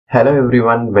Hello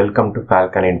everyone, welcome to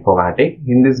Falcon Informatic.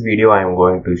 In this video I am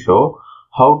going to show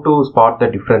how to spot the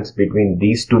difference between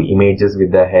these two images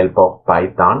with the help of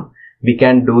Python. We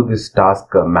can do this task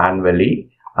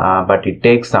manually, but it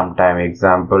takes some time.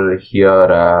 Example, here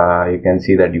you can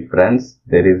see the difference.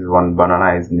 There is one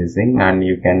banana is missing and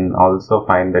you can also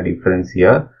find the difference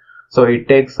here. So it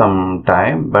takes some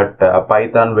time, but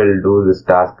Python will do this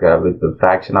task with a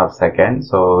fraction of second.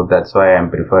 So that's why I am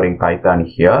preferring Python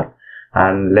here.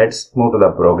 And let's move to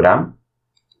the program.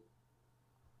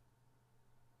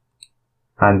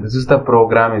 And this is the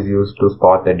program is used to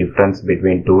spot the difference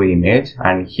between two images.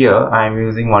 And here I am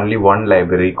using only one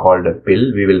library called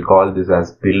pill. We will call this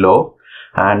as pillow.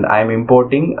 And I am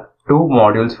importing two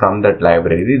modules from that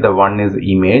library. The one is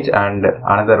image and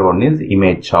another one is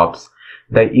image chops.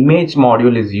 The image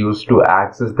module is used to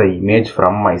access the image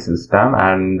from my system,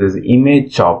 and this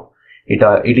image chop,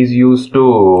 it is used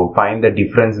to find the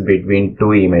difference between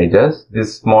two images.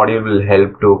 This module will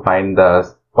help to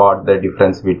spot the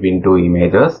difference between two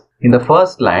images. In the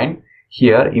first line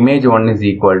here, image 1 is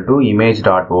equal to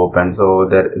image.open. So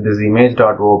this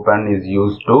image.open is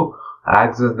used to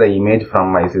access the image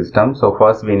from my system. So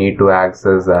first we need to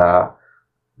access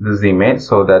this image.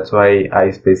 So that's why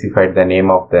I specified the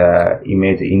name of the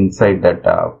image inside that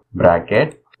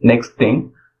bracket. Next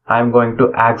thing, I'm going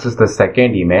to access the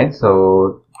second image.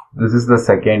 So this is the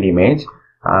second image.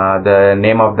 The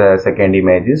name of the second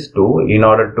image is 2. In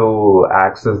order to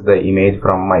access the image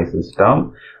from my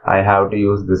system, I have to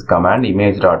use this command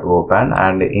image.open,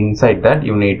 and inside that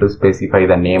you need to specify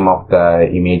the name of the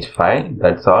image file.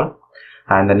 That's all.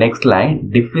 And the next line,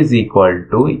 diff is equal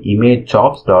to image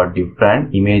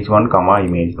chops.different image1 comma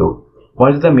image 2.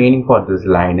 What is the meaning for this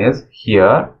line is,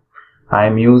 here I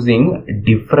am using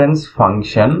difference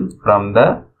function from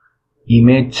the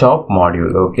image chop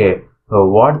module. Okay, so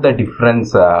what the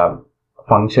difference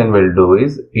function will do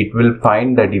is, it will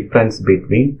find the difference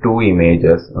between two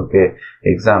images. Okay,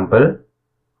 example,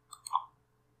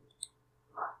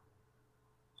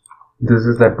 this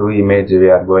is the two image we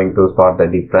are going to spot the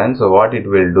difference. So what it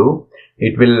will do,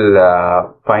 it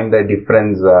will find the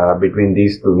difference between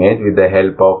these two images with the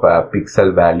help of a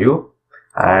pixel value.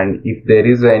 And if there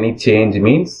is any change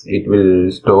means it will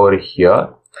store here.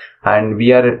 And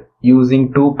we are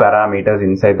using two parameters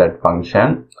inside that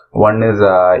function. One is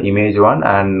image 1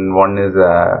 and one is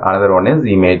another one is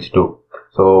image 2.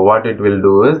 So what it will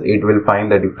do is, it will find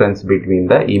the difference between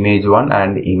the image 1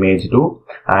 and image 2,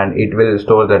 and it will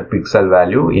store that pixel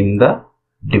value in the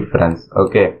difference.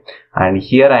 Okay, and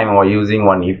here I am using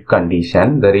one if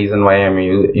condition. The reason why I am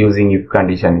using if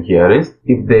condition here is,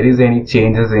 if there is any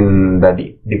changes in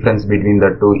the difference between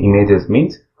the two images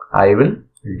means I will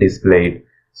display it.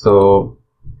 So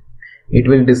it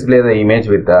will display the image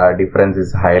with the difference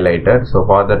is highlighted. So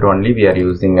for that only we are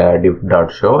using a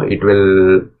diff.show. It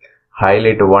will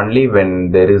highlight only when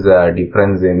there is a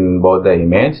difference in both the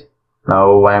image.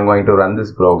 Now I am going to run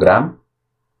this program.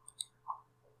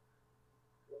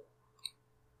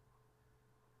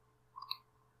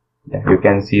 You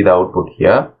can see the output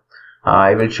here.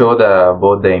 I will show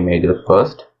both the images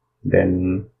first,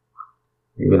 then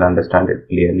you will understand it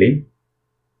clearly.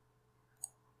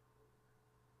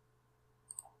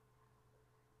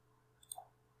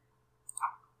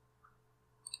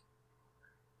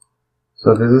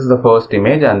 So this is the first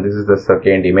image and this is the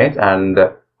second image, and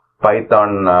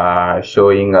Python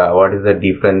showing what is the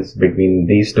difference between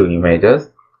these two images.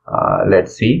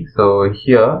 Let's see. So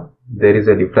here there is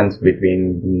a difference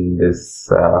between this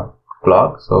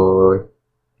clock, so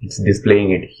it's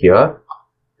displaying it here,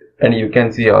 and you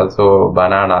can see also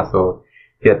banana. So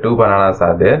here 2 bananas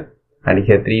are there and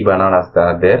here 3 bananas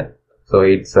are there, so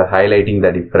it's highlighting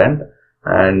the different.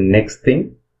 And next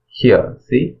thing, here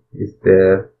see, is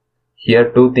there, here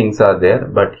 2 things are there,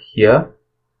 but here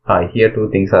 2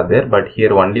 things are there, but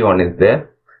here only one is there,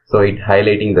 so it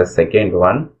highlighting the second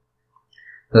one.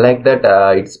 Like that,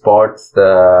 it spots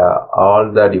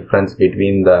all the difference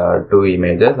between the two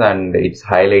images and it's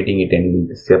highlighting it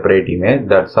in separate image.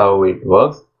 That's how it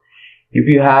works. If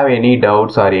you have any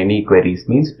doubts or any queries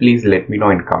means, please let me know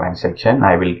in comment section.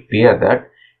 I will clear that.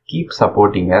 Keep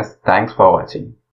supporting us. Thanks for watching.